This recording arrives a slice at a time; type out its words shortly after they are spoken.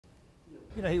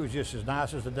You know, he was just as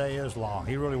nice as the day is long.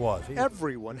 He really was.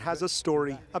 Everyone has a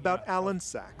story about Allan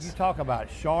Saxe. You talk about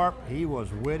sharp, he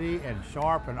was witty and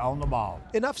sharp and on the ball.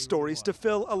 Enough stories to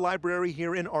fill a library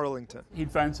here in Arlington.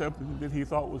 He'd find something that he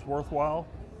thought was worthwhile,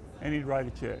 and he'd write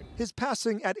a check. His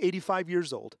passing at 85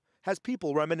 years old has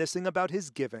people reminiscing about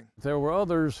his giving. There were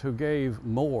others who gave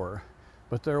more,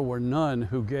 but there were none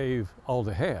who gave all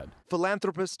they had.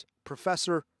 Philanthropist,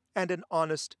 professor, and an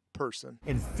honest person.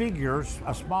 In figures,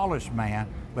 a smallish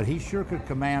man, but he sure could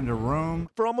command a room.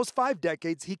 For almost 5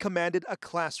 decades, he commanded a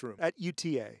classroom at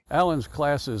UTA. Allan's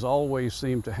classes always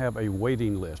seemed to have a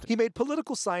waiting list. He made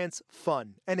political science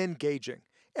fun and engaging.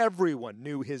 Everyone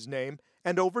knew his name,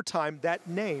 and over time, that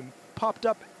name popped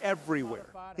up everywhere,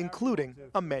 including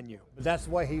a menu. But that's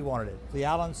the way he wanted it. The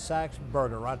Allan Saxe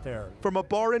burger right there. From a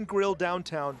bar and grill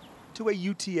downtown to a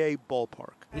UTA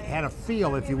ballpark. He had a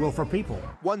feel, if you will, for people.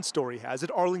 One story has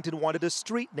it Arlington wanted a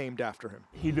street named after him.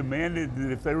 He demanded that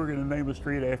if they were going to name a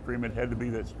street after him, it had to be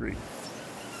that street.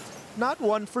 Not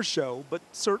one for show, but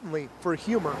certainly for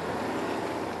humor.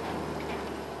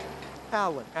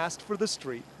 Allan asked for the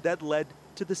street that led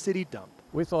to the city dump.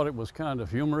 We thought it was kind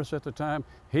of humorous at the time.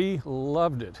 He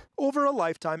loved it. Over a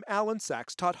lifetime, Allan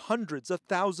Saxe taught hundreds of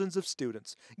thousands of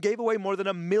students, gave away more than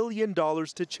 $1 million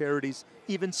to charities,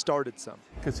 even started some.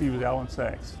 Because he was Allan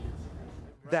Saxe.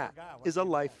 That is a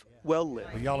life well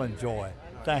lived. Y'all enjoy.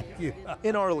 Thank you.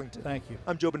 In Arlington. Thank you.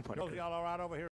 I'm Jobin Punniker. Y'all all right over here?